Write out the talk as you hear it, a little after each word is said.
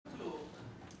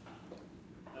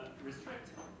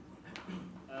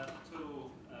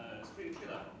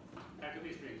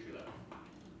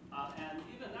And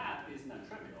even that is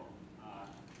non-trivial,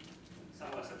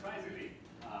 somewhat surprisingly.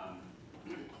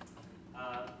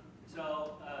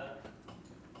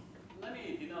 Let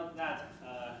me denote that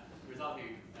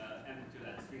resulting amplitude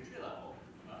at string tree level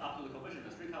up to the coefficient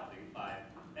of string coupling by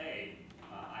A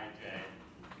ij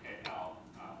kl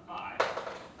phi.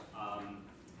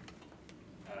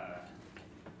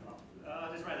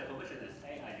 I'll just write the coefficient as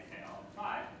A ij kl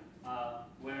phi,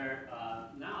 where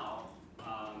now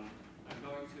I'm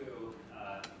going to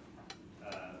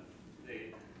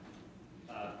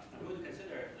I'm going to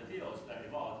consider the fields that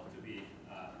evolve to be,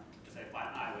 let's say, phi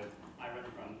I with I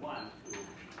running from 1 to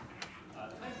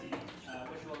 20,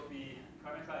 which will be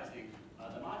parameterizing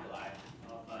the moduli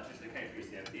of just the K3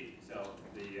 CFT. So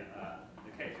the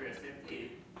K3 CFT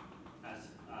has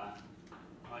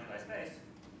moduli space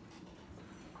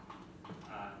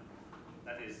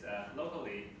that is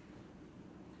locally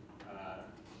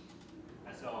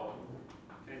SO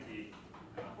 20,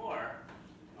 4,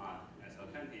 SO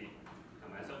 20,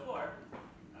 SO 4.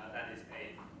 That is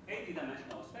a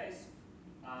 80-dimensional space.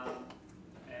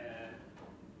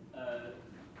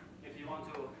 If you want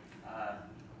to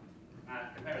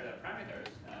compare the parameters,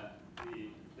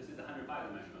 this is a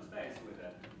 105-dimensional space with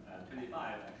a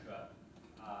 25 extra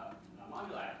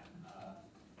moduli.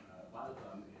 One of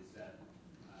them is the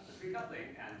string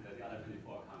coupling, and the other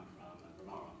 24 come from the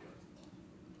Riemann fields.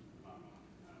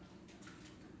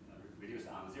 Reduced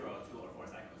on 0, 2, or 4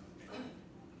 cycles.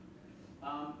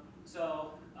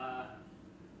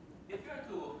 If you are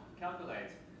to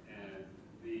calculate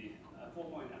the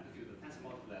 4-point amplitude of tensor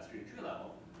multiple at string tree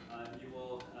level, you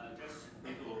will just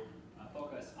need to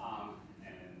focus on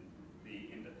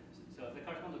so the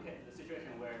corresponding the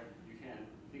situation where you can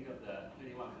think of the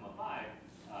 21,5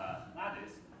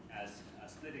 lattice as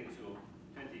splitting to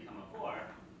 20,4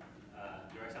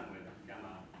 direction with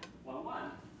gamma 1,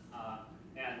 1,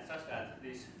 and such that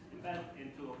these embed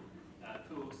into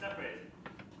two separate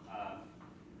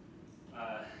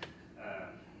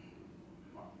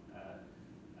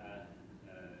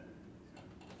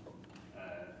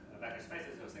vector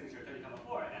spaces of signature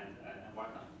 20,4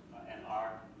 and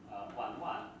R 1,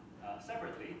 1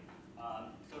 separately,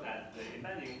 so that the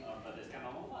embedding of this gamma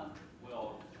 1, 1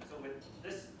 will, so with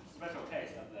this special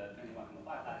case of the 21,5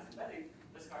 lattice embedding,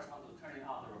 this corresponds to turning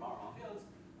off the Riemann fields,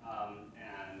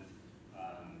 and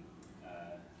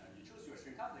you choose your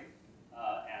string coupling,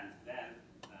 and then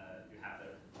you have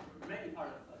the remaining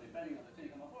part of the embedding of the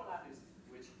 20,4 lattice,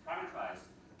 which parameterize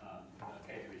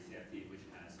K3 CFT, which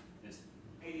has this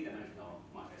 80-dimensional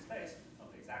moduli space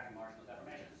of the exact marginal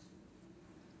deformations.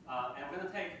 And we're going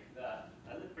to take the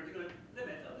particular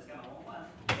limit of this gamma 1, 1,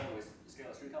 always scale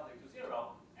the string coupling to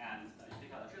 0, and you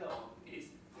take out the tree level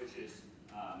piece, which is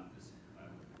this,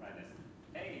 right, as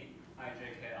A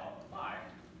ijkl phi.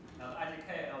 Now the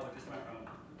ijkl would just run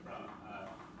from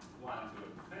 1 to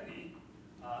 20,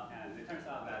 and it turns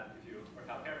out that if you work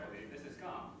out carefully, this is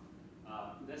gone.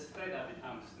 This theta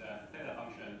becomes the theta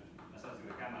function associated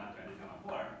with gamma 20, gamma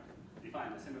 4,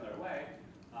 defined in a similar way,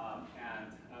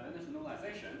 and then there's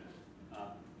normalization.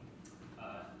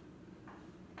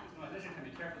 This normalization can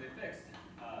be carefully fixed,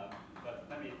 but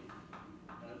let me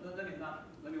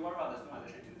worry about this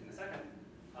normalization in a second,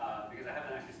 because I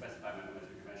haven't actually specified my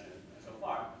normalization convention so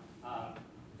far.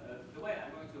 The way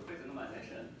I'm going to fix the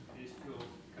normalization is to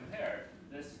compare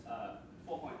this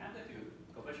 4-point amplitude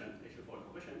coefficient, H4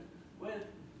 coefficient, with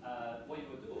what you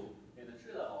would do in the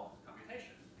tree level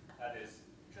computation. That is,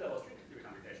 tree level string theory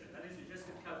computation. That is, you just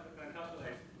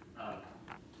calculate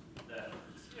the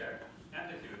sphere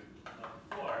amplitude of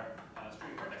 4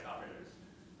 string vertex operators.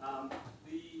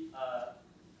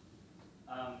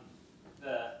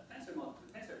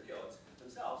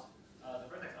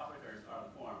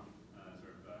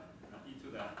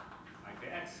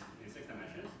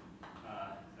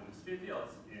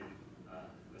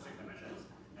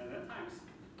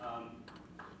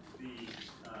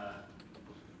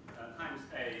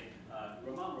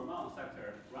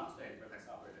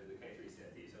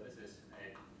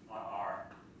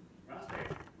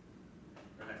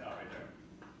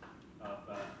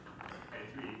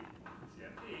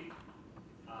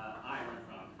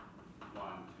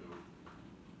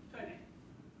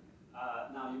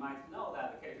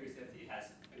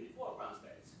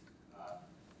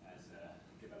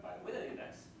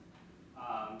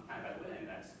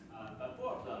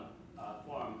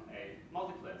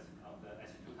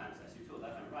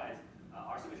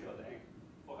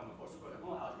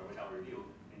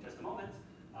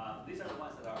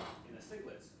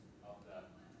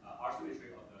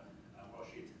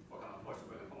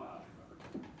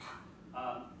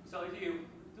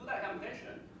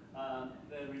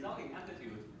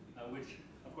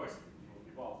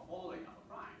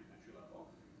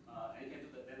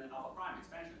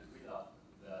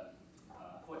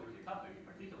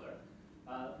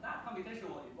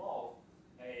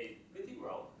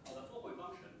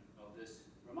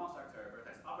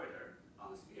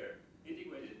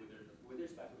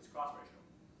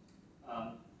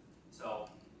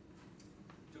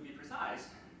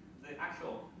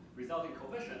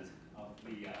 coefficient of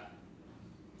the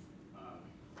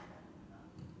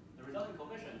resulting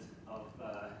coefficient of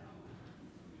the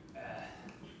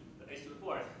h to the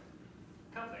fourth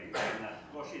coupling in the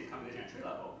broadsheet computation at tree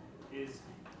level is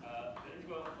the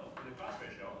integral of the cross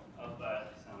ratio of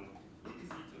some c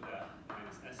to the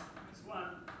minus s minus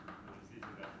 1, which is c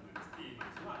to the minus p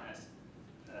minus 1 as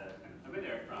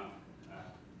familiar from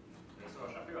the sort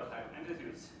of Shapiro type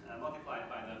amplitudes multiplied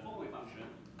by the following function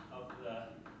of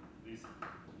these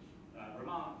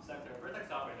Raman sector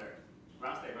vertex operator,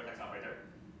 ground state vertex operator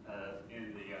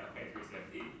in the K3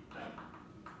 CFT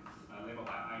labeled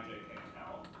by I, J, K, and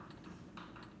L.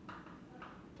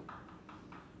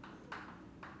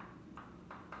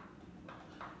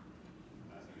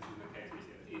 So this is the K3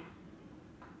 CFT.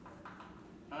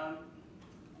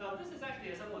 Now this is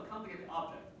actually a somewhat complicated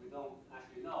object. We don't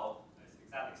actually know its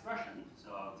exact expression,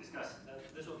 so I'll discuss.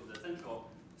 This will be the central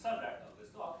subject of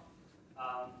this talk.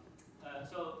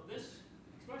 So this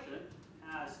expression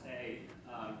has a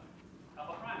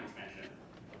alpha prime expansion,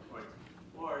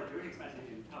 or the root expansion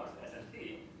in powers of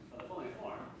SFT of the following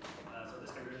form. So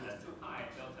this can be written as 2 pi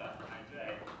delta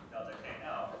ij delta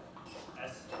kl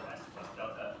s plus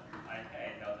delta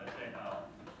ik delta jl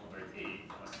over t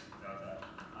plus delta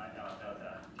il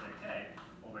delta jk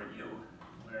over u,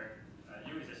 where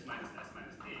u is just minus s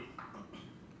minus t.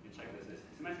 You can check this is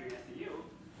symmetry as to u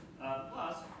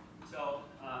plus. So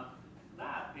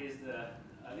that is the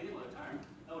leading order term.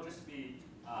 That will just be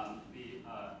the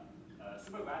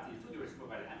supergravity, 2-degree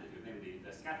supergravity amplitude, namely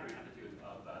the scattering amplitude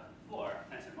of 4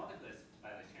 tensor multiplets by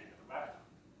the exchange of a graviton.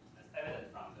 That's evident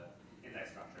from the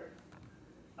index structure.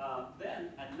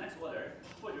 Then at the next order,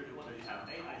 4-degree order, you have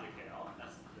A ijkl.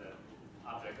 That's the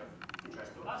object of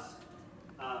interest to us.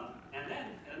 And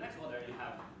then in the next order, you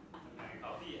have something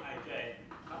called B ij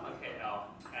comma kl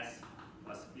s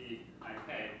plus B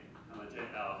ik comma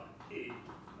jl p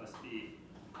plus B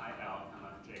il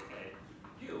comma jk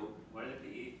u, where the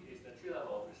p is the tree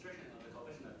level restriction of the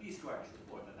coefficient of b squared to the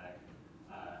fourth that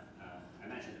I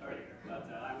mentioned earlier. But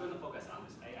I'm going to focus on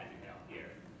this A ijkl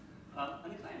here.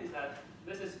 And the claim is that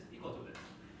this is equal to this.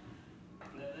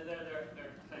 They're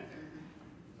claiming here.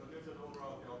 So there's an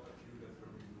overall delta Q that's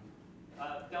going to be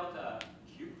moved. Delta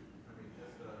Q? I mean,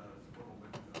 just the super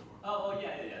momentum. Oh,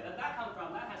 yeah. That comes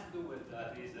from, that has to do with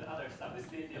these other stuff, this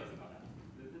fields and all that.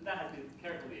 That has been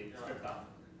carefully stripped off.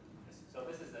 Yes. So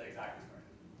this is the exact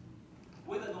expression.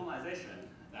 With a normalization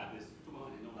that is 2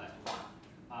 momentum normalized to 1.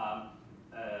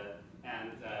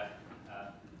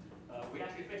 We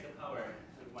actually fix the power,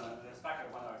 the factor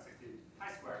of 1/16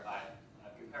 pi squared by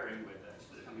comparing with the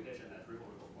explicit computation at 3/4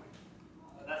 point.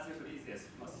 That's the easiest,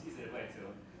 most easiest way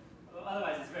to.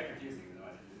 Otherwise, it's very confusing.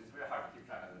 It's very hard to keep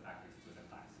track of the factors to the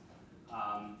times.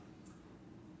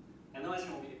 And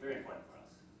normalization will be very important for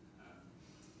us.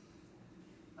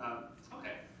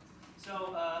 Okay. So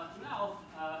now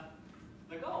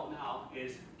the goal now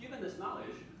is, given this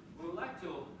knowledge, we would like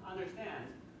to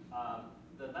understand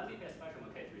the non-BPS spectrum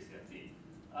of K3 CFT.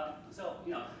 So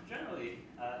generally,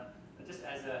 just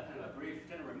as a kind of a brief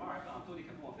general remark on 2D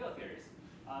conformal field theories,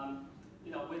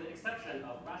 with the exception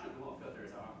of rational conformal field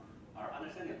theories, our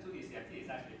understanding of 2D CFT is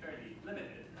actually fairly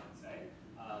limited, I would say.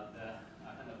 The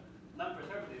kind of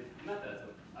non-perturbative methods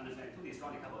of understanding 2D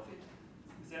strongly coupled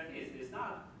CFTs has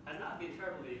not been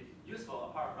terribly useful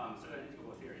apart from certain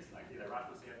integral theories like either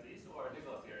rational CFTs or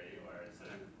Nicola theory or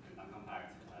certain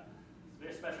non-compact,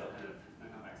 very special kind of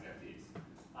non-compact CFTs.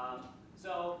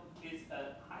 So it's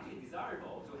highly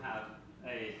desirable to have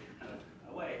a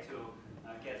way to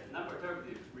get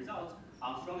non-perturbative results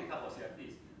on strongly coupled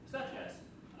CFTs, such as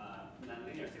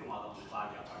linear signal model on the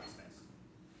Claudius target space.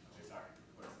 These are,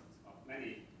 for instance, of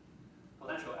many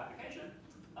potential applications.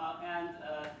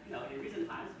 In recent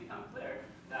times, it's become clear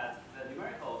that the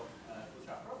numerical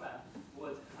bootstrap program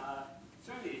would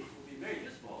certainly be very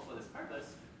useful for this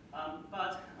purpose.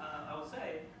 But I would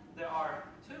say there are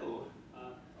 2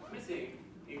 missing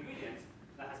ingredients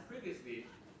that has previously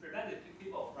prevented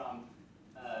people from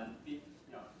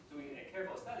doing a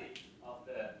careful study of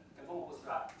the conformal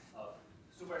bootstrap of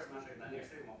supersymmetric linear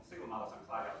signal models on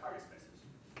Claudius target spaces.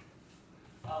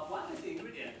 One missing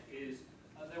ingredient is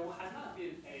there has not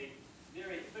been a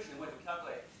very efficient way to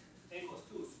calculate n equals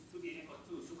 2D equals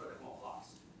 2 superconformal blocks,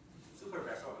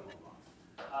 superconformal blocks.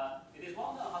 It is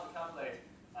well known how to calculate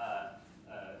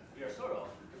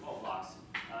Virasoro conformal blocks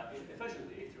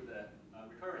efficiently through the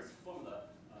recurrence formula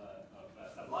of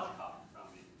Sablochkov from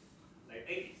the late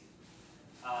 80s.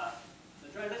 The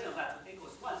transition of that to n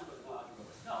equals 1 superconformal algebra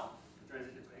was known. The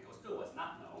transition to n equals 2 was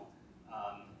not known.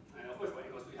 And of course, for n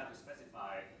equals 2, you have to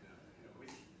specify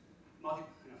which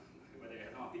whether you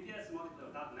have BPS multiple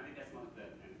or not BPS multiple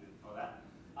and all that.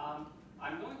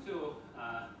 I'm going to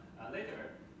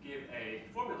later give a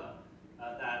formula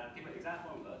give an exact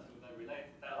formula to the relate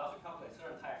that allows you to calculate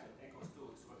certain types of n equals 2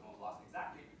 superconformal blocks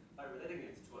exactly by relating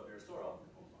it to a Virasoro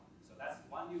conformal block. So that's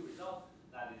one new result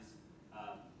that is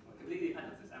completely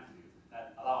independent of this amplitude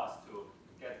that allow us to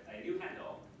get a new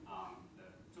handle on the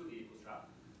 2D bootstrap.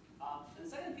 And the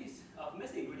second piece of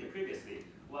missing ingredient previously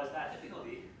was that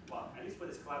difficulty, well, at least for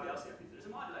this Calabi-Yau CFT, there's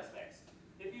a moduli space.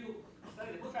 If you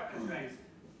study the bootstrap constraints,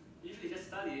 you usually just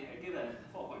study a given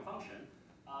 4-point function.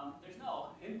 There's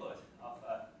no input of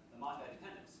the moduli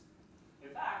dependence.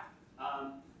 In fact,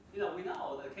 we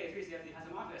know that K3 CFT has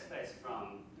a moduli space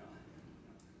from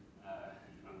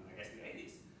I guess the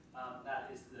 80s.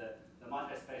 That is the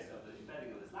moduli space of the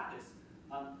embedding of this lattice.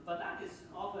 But that is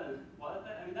often, well,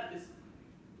 that is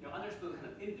understood kind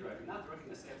of indirectly, not directly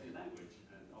in the CFT language,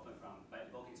 and often by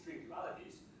invoking string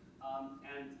dualities.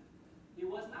 And it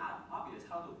was not obvious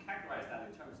how to characterize that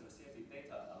in terms of CFT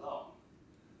data alone.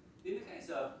 In the case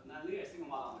of nonlinear signal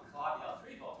model on the Calabi-Yau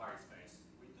 3-fold target space,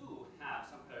 we do have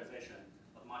some characterization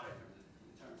of moduli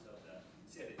in terms of the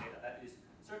CFT data. That is,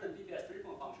 certain BPS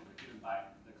 3-point functions are given by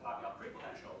the Calabi-Yau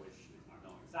pre-potential, which is not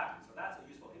known exactly. So that's a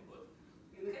useful input.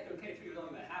 In the case of K3, we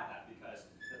don't even have that because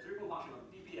the 3-point function of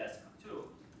BPS 2,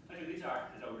 actually these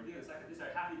are, as I'll review in a second, these are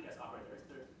half BPS operators.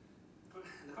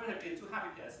 The correlative between two half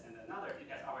BPS and another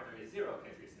BPS operator is 0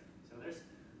 K3 CFT. So there's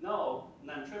no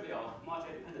non-trivial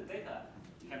moduli-dependent data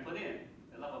you can put in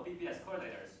the level of BPS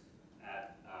correlators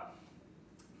at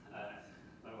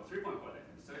level 3-point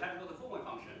correlators. So you have to go to 4-point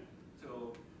function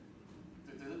to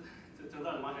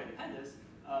learn the moduli dependence.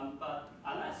 But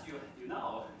unless you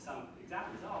know some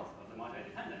exact result of the moduli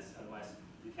dependence, otherwise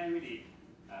you can't really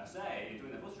say in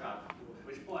doing the bootstrap at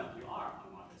which point you are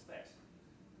on the moduli space.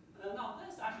 Now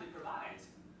this actually provides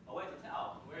a way to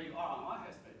tell where you are on the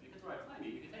moduli space, because we're claiming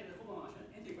you can take the 4-point function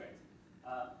and integrate.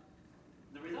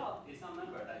 The result is some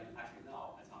number that you actually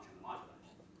know as a function of the moduli.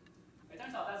 It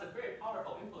turns out that's a very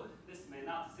powerful input. This may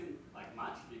not seem like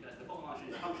much because the 4-point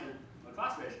function is a function of a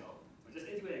cross ratio. We're just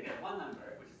integrating to get one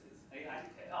number, which is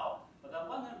AIGKL, but that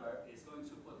one number is going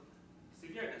to put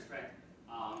severe constraint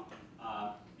on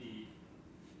the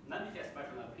non-BPS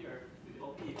spectrum up here with the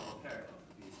OP of a pair of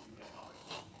these BPS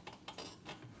operators.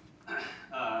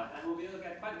 And we'll be able to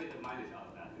get quite a bit of mileage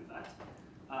out of that, in fact.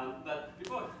 But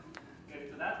before getting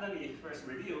to that, let me first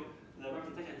review the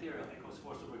representation theory of n equals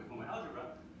 4 superconformal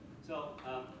algebra. So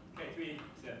K3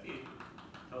 CFT.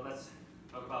 So let's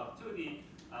talk about 2D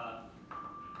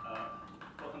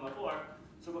 4,4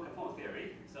 superconformal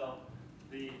theory. So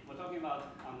we're talking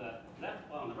about on the left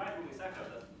or on the right moving sector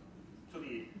of the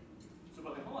 2D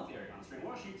superconformal theory on the string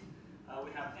worksheet.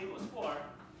 We have n equals 4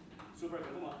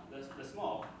 superconformal, the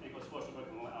small n equals 4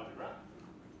 superconformal algebra.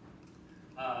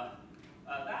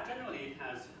 That generally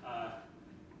has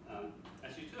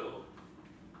SU2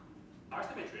 R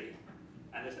symmetry,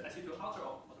 and there's SU2 outer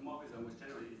automorphism, which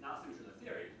generally is not symmetry of the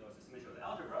theory, though it's a symmetry of the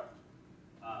algebra.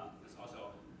 There's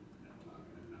also,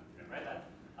 you can write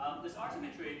that. This R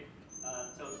symmetry,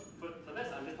 so for this,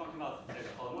 I'm just talking about the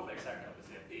holomorphic sector of the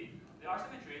CFT. The R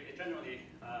symmetry is generally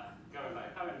governed by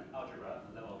a current algebra,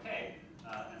 level K,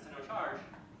 and central charge,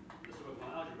 the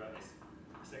superconformal algebra, is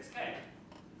 6K.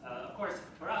 Of course,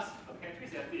 for us, for K3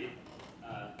 CFT,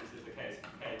 this is the case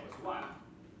K equals 1.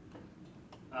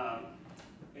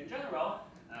 In general,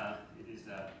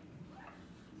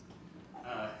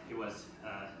 it was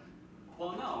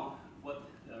well known what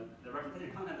the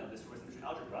representation content of this symmetry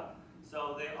algebra.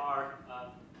 So they are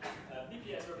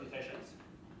BPS representations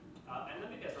and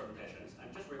non-BPS representations.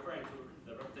 I'm just referring to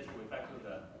the representation with back to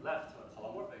the left,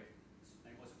 holomorphic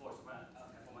n equals 4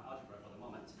 superconformal algebra for the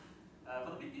moment.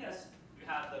 For the BPS, you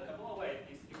have the conformal weight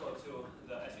is equal to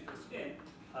the SU2 spin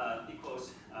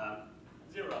equals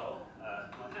 0,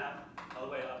 1/2, all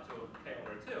the way up to K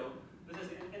over 2. This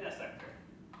is in NS sector.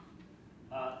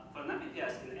 For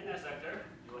non-BPS in the NS sector,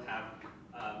 you will have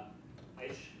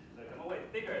H, the conformal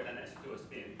weight bigger than SU2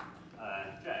 spin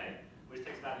J, which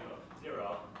takes value of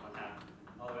 0,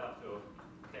 1/2, all the way up to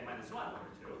K minus 1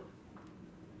 over 2.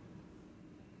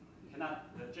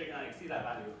 The J cannot exceed that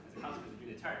value as a consequence of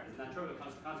unitarity. It's a non-trivial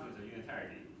consequence of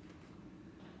unitarity.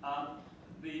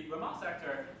 The remote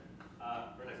sector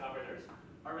vertex operators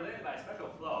are related by a special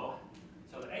flow.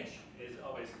 So the H is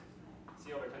always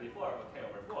C over 24 or K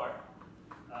over 4.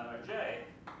 J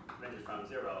ranges from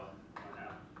 0,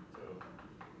 1/2 to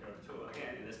K over 2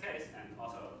 again in this case, and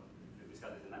also we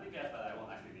discussed this in non-BPS, but I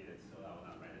won't actually need it, so I will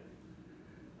not write it.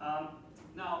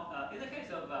 Now, in the case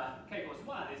of K equals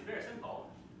 1, it's very simple.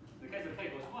 In the case of K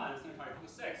equals 1, central charge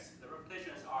equals 6, the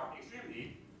representations are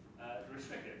extremely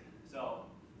restricted. So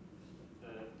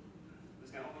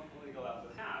this can only go up to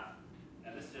half.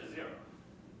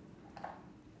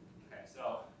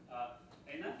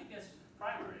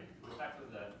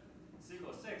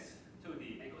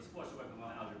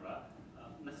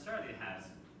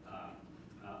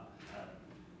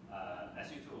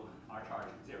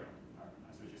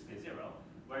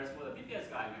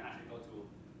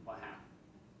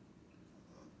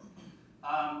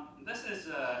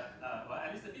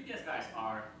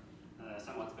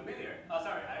 somewhat familiar.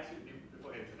 Sorry, I actually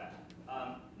before getting to that.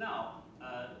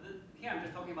 Here I'm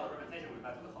just talking about representation with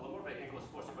respect to the holomorphic equals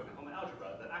 4 superconformal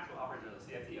algebra. The actual operators of the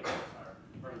CFT, of course, are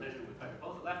representation with respect to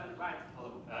both the left and right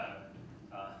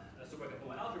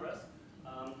superconformal algebras.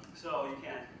 So you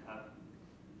can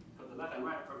put the left and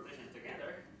right representations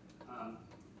together.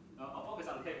 I'll focus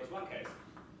on k equals 1 case.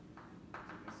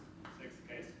 This 6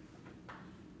 case.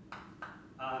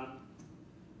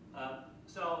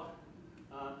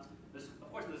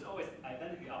 Of course, there's always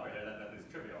identity operator that is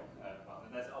trivial. Well,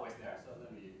 that's always there, so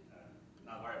let me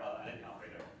not worry about the identity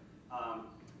operator.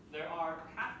 There are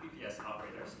half BPS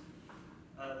operators.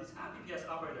 These half BPS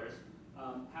operators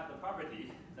have the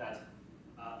property that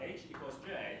h equals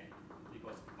j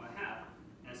equals 1/2,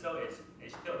 and so it's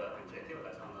h tilde and j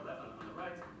tilde. So on the left and on the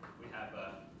right, we have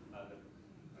the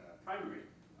primary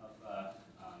of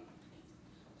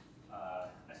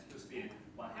S2 speed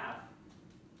 1/2.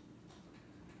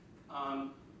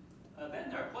 Then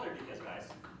there are quarter BPS guys.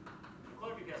 The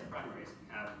quarter BPS primaries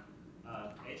have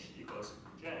h equals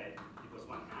j equals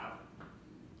 1/2,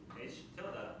 h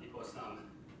tilde equals some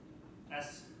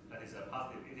s that is a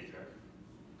positive integer,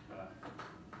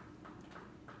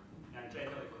 and j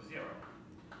tilde equals 0.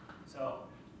 So,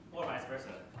 or vice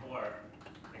versa, or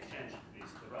exchange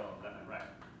these the row left and right.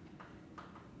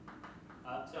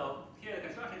 So here the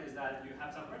construction is that you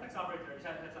have some vertex operator, you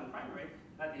have some primary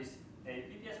that is a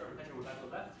BPS representation with respect to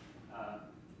left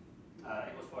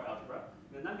equals 4 algebra,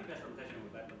 and a non-BPS representation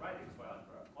with respect to right equals 4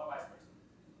 algebra, or vice versa.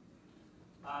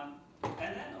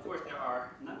 And then, of course, there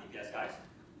are non-BPS guys,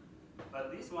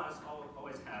 but these ones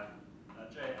always have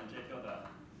j and j tilde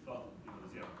both equal to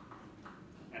 0.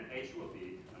 And h will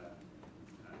be,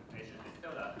 h and h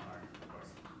tilde are, of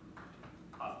course,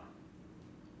 positive.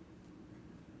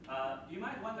 You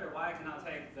might wonder why I cannot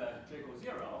take the j equals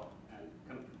 0 and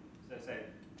say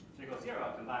j equals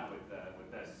 0 combined with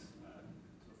this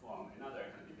to form another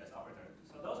kind of BPS operator.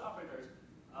 So those operators,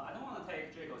 I don't want to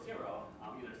take j equals 0 on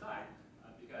either side,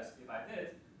 because if I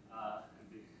did,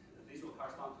 these will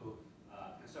correspond to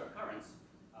conserved currents,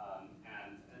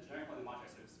 and in a generic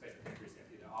polymatrix space of K3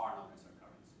 CFT, there are no conserved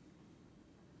currents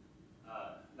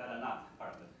that are not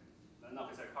part of it. There are no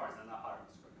conserved currents that are not part of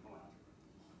the superconformal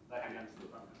algebra. That can be understood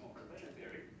from conformal perturbation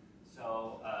theory.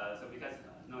 So because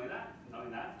knowing that, I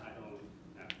don't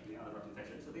have any other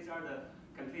representations. So these are the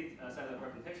complete set of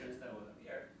representations that will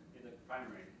appear in the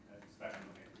primary spectrum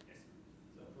of K3 case.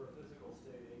 So for a physical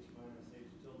state, h minus h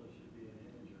tilde should be an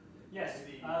integer. Yes.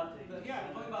 Here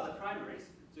I'm talking about the primaries.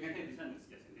 So you can take descendants,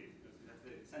 yes, indeed. Because that's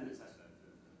the descendants such that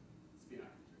the spin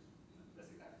are integers.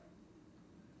 That's exactly right.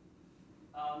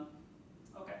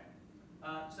 Okay.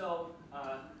 So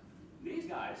these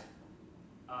guys,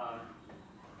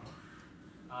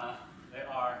 there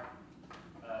are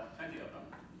 20 of them.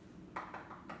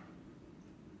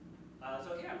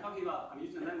 So here I'm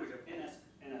using the language of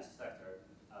NS sector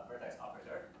vertex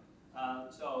operator.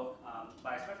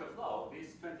 By spectral flow,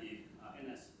 these 20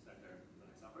 NS sector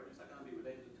vertex operators are going to be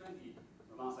related to 20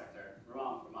 Raman sector,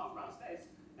 Raman states,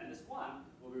 and this one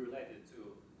will be related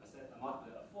to a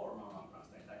multiple of 4 Raman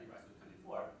states that give rise to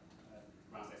 24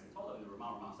 Raman states in total in the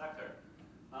Raman sector.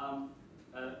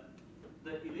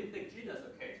 The elliptic genus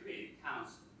of K3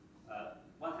 counts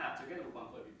 1/2 together with 1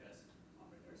 quarter BPS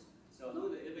operators. So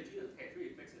knowing the elliptic genus of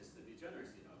K3 fixes the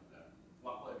degeneracy of the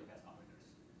 1 quarter BPS operators.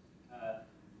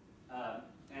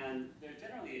 And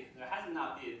there has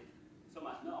not been so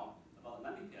much known about the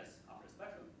non-BPS operator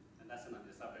spectrum, and that's going to be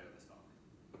the subject of this talk.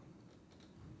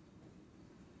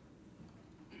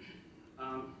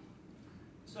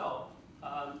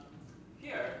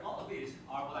 Here, all of these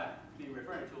are what I've been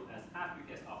referring to as half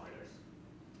BPS operators.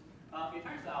 It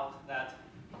turns out that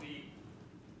the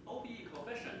OPE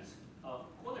coefficients of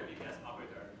quarter BPS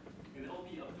operator in the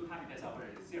OPE of 2 half BPS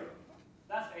operators is 0.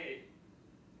 That's a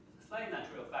slightly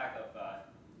non-trivial fact of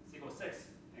C equals 6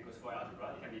 equals 4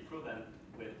 algebra. It can be proven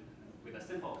with a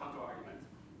simple counter argument.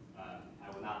 I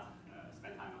will not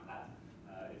spend time on that.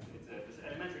 It's an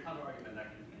elementary counter argument that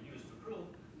you can use to prove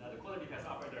that the quarter BPS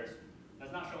operators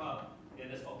does not show up in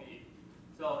this OPE.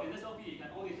 So in this OPE, you can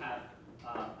only have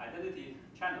identity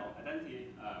channel,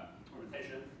 identity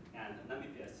orientation, and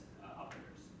non-BPS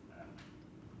operators.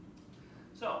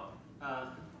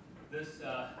 This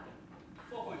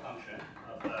 4-point function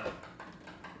of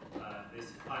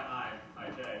this phi I, phi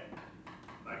j,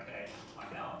 phi k, phi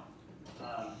l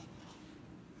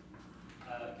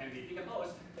can be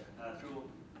decomposed through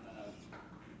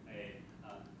a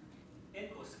n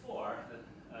equals 4, the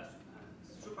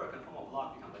superconformal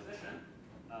block decomposition.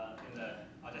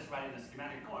 I'll just write in the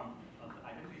schematic form of the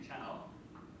identity channel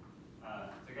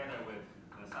together with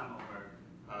the sum over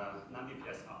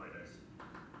non-BPS operators.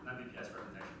 NPS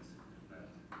representations that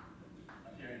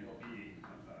appear in the OBE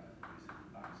of these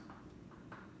lines.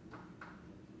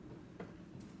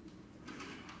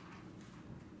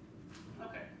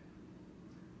 Okay.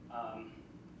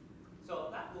 So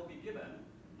that will be given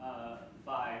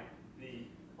by the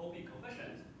OB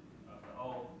coefficient of the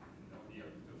O, OB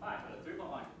of 5, so the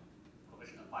 3.1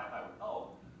 coefficient of 5 with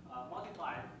O,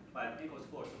 multiplied by an equals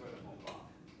 4 superconformal block.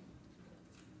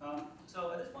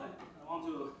 So at this point, I want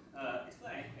to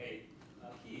explain a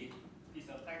key piece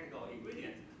of technical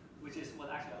ingredient, which is what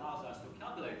actually allows us to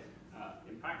calculate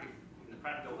in a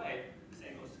practical way this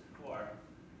equals 4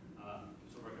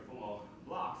 superconformal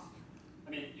blocks. I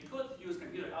mean, you could use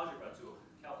computer algebra to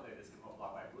calculate this conformal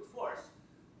block by brute force,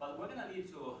 but we're going to need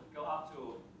to go up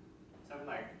to something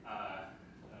like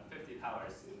 50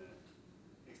 powers in the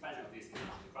expansion of this in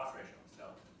the cross ratio. So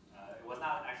it will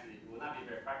not be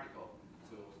very practical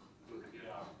to do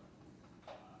computer algebra.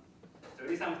 So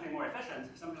we need something more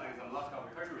efficient, something like some logical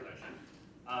recursion relation.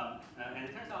 And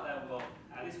it turns out that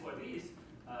at least for these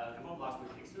conformal blocks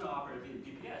with external operator being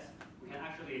BPS, we can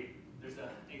actually, there's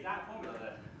an exact formula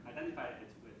that identifies it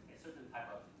with a certain type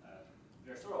of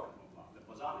Virasoro conformal block, the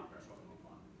Bosonic Virasoro conformal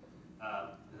block.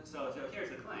 So here's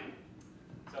the claim.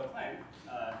 So claim,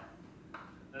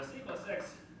 the C equals 6,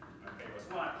 okay, equals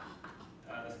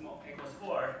 1, the small equals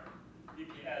 4,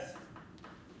 BPS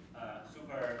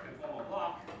super conformal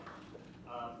block.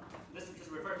 This is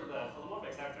just referred to the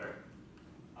holomorphic sector.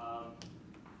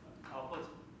 I'll put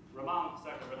Raman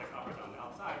sector vertex operator on the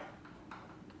outside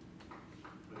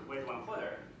with weight 1/4,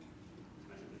 as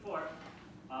mentioned before.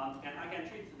 And I can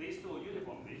treat these two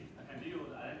uniformly. I can view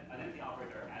the identity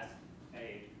operator as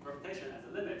a representation, as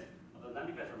a limit of the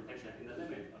non-BPS representation in the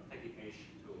limit of taking H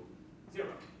to 0.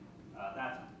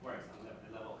 That works on the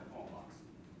level of conformal blocks.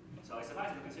 So it's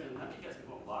suffices to consider the non-BPS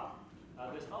conformal block.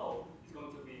 This O is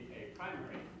going to be a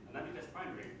primary, a non-BPS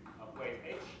primary of weight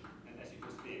H and SU2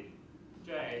 spin.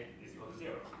 J is equal to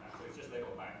 0. So it's just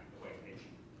labeled by the weight H.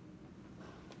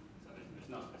 So there's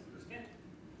no SU2 spin.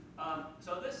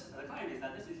 So the claim is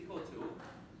that this is equal to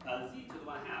Z to the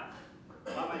 1/2,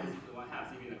 1 minus Z to the 1/2,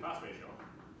 Z being the cross ratio.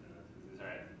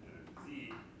 Sorry,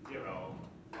 Z, 0,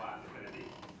 1, infinity.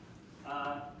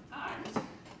 Times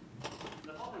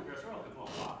the following Virasoro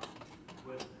conformal block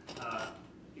with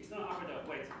external operator of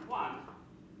weight 1.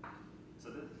 So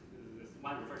this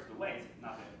 1 refers to the weight,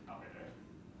 not the operator.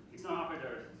 External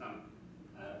operator is some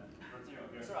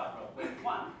Virasoro operator of weight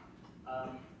 1.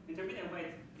 Intermediate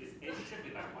weight is H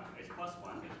shifted by 1, H plus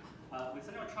 1. With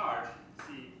central charge,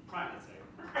 C prime, let's say,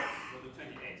 equal to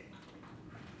 28.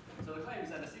 So the claim is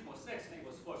that the C equals 6 and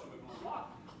equals 4 superconformal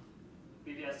block.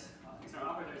 BPS external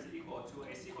operator is equal to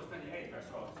a C equals 28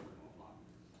 Virasoro superconformal block.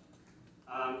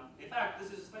 In fact,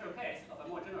 this is a special case of a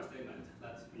more general statement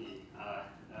that we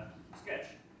sketch.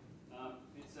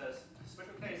 It's a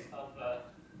special case of a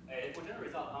more general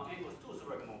result on N equals 2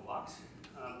 superconformal blocks.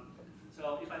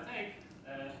 So if I take,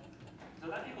 so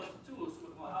that equals 2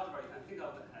 superconformal algebra, you can think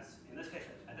of it as, in this case,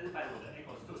 identified with the N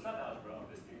equals 2 subalgebra of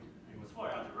this N equals 4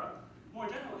 algebra. More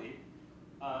generally,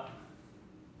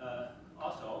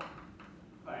 also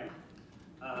claim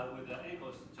with the N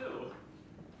equals 2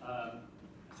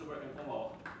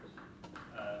 superconformal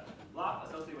block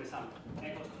associated with some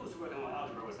N equals 2 superconformal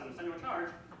algebra with some central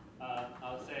charge, I'll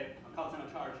call the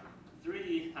central charge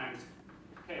 3 times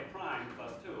K prime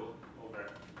plus 2 over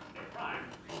K prime.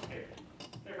 K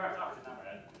prime is opposite number,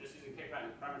 right? I'm just using K prime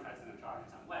to parameterize central charge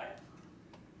in some way.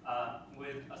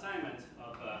 With assignment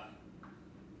of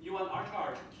you want R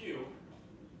charge Q,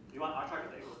 you want R charge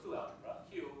of the equals 2 algebra,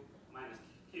 Q minus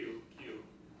Q, Q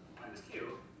minus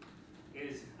Q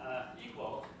is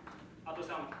equal up to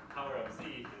some power of Z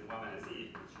and 1 minus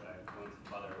Z, which I won't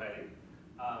bother writing.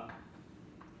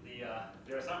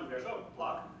 There's some Virasoro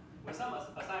block with some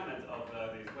assignment of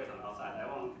these weights on the outside. I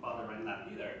won't bother writing that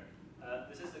either.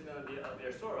 This is going to be a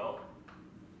Virasoro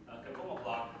conformal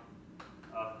block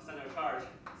of central charge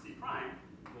C prime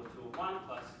equal to 1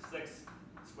 plus 6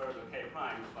 square root of K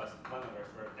prime plus 1 over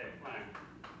square root of K prime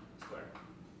squared.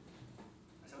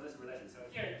 So this relation. So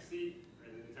here C,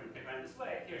 we determine K prime this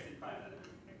way. Here C prime, and then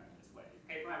K prime this way. If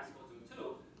K prime is equal to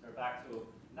 2, we're back to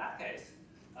that case.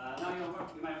 Now you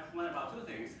might wonder about two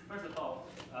things. First of all,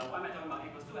 why am I talking about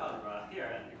equals 2 algebra here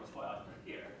and equals 4 algebra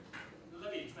here?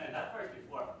 Let me explain that first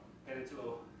before getting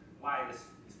to why this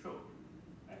is true.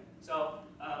 Okay? So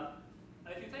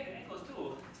if you take an equals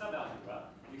 2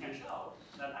 subalgebra, you can show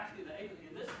that actually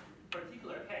in this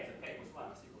particular case of K equals 1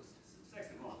 plus equals 6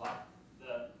 conformal block,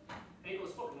 the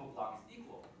equals 4 conformal block is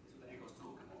equal to the equals 2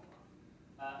 conformal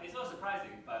block. It's not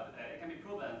surprising, but it can be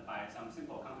proven by some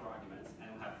simple counter arguments,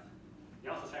 and we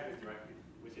also check this directly,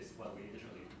 which is what we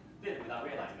initially did. without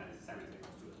realizing that it's semi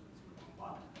equals to supercommon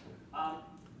block.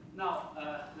 Now,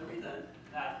 the reason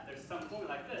that there's some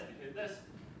formula like this between this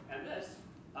and this,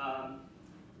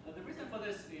 the reason for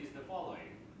this is the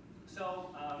following.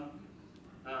 So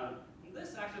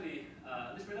this actually,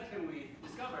 this relation we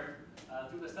discovered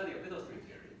through the study of little string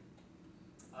theory.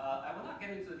 I will not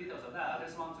get into the details of that. I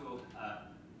just want to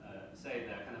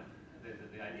say the kind of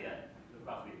the idea,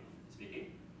 roughly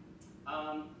speaking.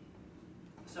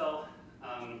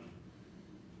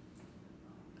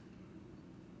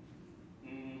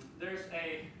 There's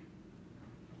a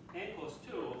n equals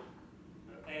 2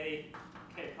 a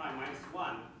k prime minus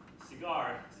 1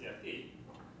 cigar CFT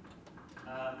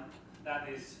that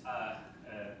is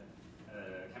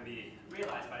can be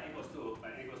realized by n equals 2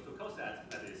 coset,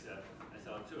 that is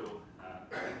SL2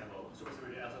 level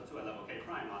supersymmetry SL2 at level k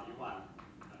prime mod U1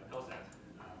 coset.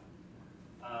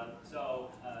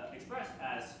 Expressed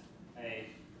as a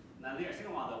nonlinear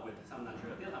signal model with some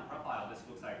non-trivial data time profile, this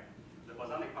looks like the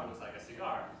bosonic part looks like a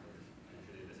cigar.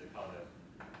 Actually, this is called the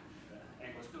n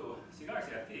equals 2 cigar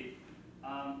CFT.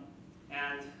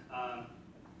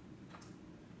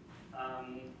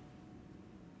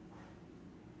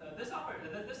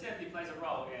 This CFT plays a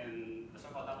role in the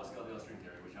so-called double-scale little string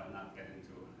theory, which I will not get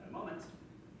into in a moment.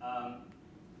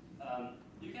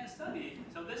 You can study,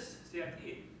 so this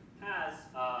CFT has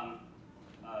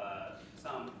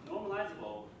some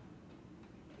normalizable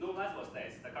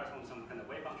states that correspond to some kind of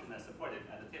wave function that's supported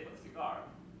at the tip of the cigar.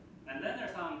 And then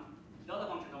there's some delta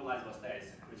function normalizable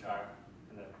states, which are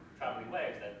kind of traveling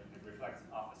waves that reflect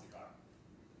off the cigar.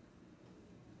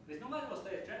 This normalizable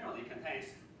state generally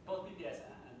contains both BPS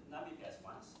and non-BPS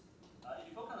ones. If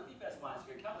you focus on the BPS ones,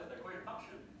 you can calculate the equation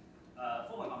function,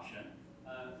 forward function,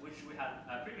 which we had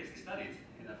previously studied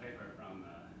in a paper from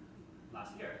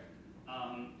last year.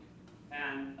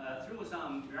 Through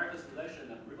some miraculous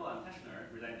relation of Ribble and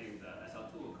Teschner relating the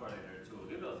SL2 correlator to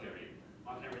Liouville theory,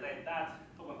 one can relate that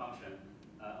forward function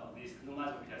of these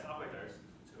normalizable BPS operators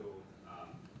to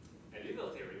a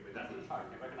Liouville theory with that little chart.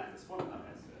 You can recognize this formula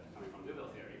as coming from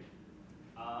Liouville theory.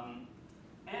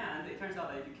 And it turns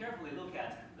out that if you carefully look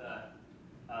at the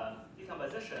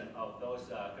decomposition of those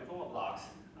conformal blocks,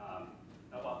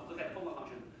 look at the formal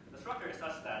function, the structure is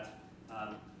such that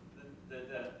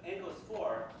the n equals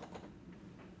 4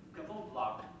 conformal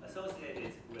block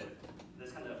associated with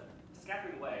this kind of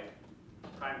scattering wave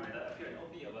primary that appear in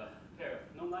OP of a pair of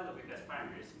normalizable BPS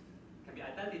primaries can be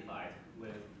identified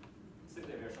with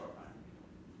simply a very short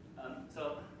prime.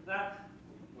 So that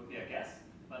would be a guess.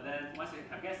 But then once you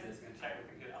have guesses, you can check with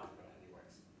computer algebra and it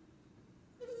works.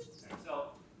 Okay,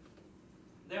 so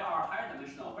there are higher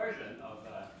dimensional version of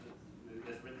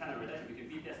this kind of relation between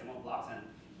BPS conformal blocks and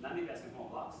non-BPS conformal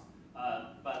blocks.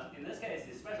 But in this case,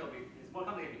 it's special. It's more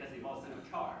complicated because it involves center of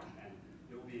charge, and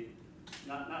it will be it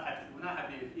would not have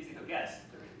been easy to guess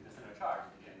the center of charge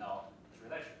if you didn't know this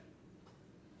relation.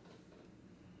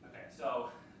 Okay,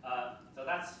 so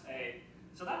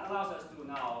that allows us to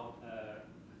now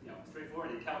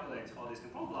straightforwardly calculate all these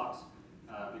conformal blocks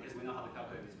because we know how to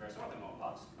calculate these very short conformal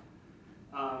blocks.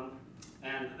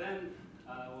 And then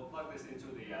we'll plug this into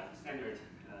the standard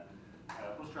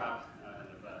bootstrap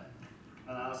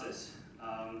analysis.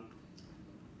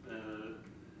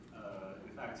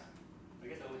 In fact, I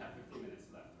guess I only have 15 minutes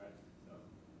left, right?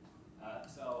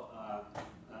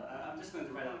 I'm just going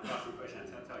to write down the cross equation and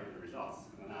tell you the results.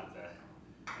 I'm not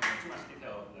too much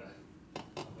detail of the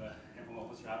informal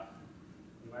bootstrap,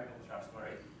 numerical bootstrap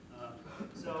story.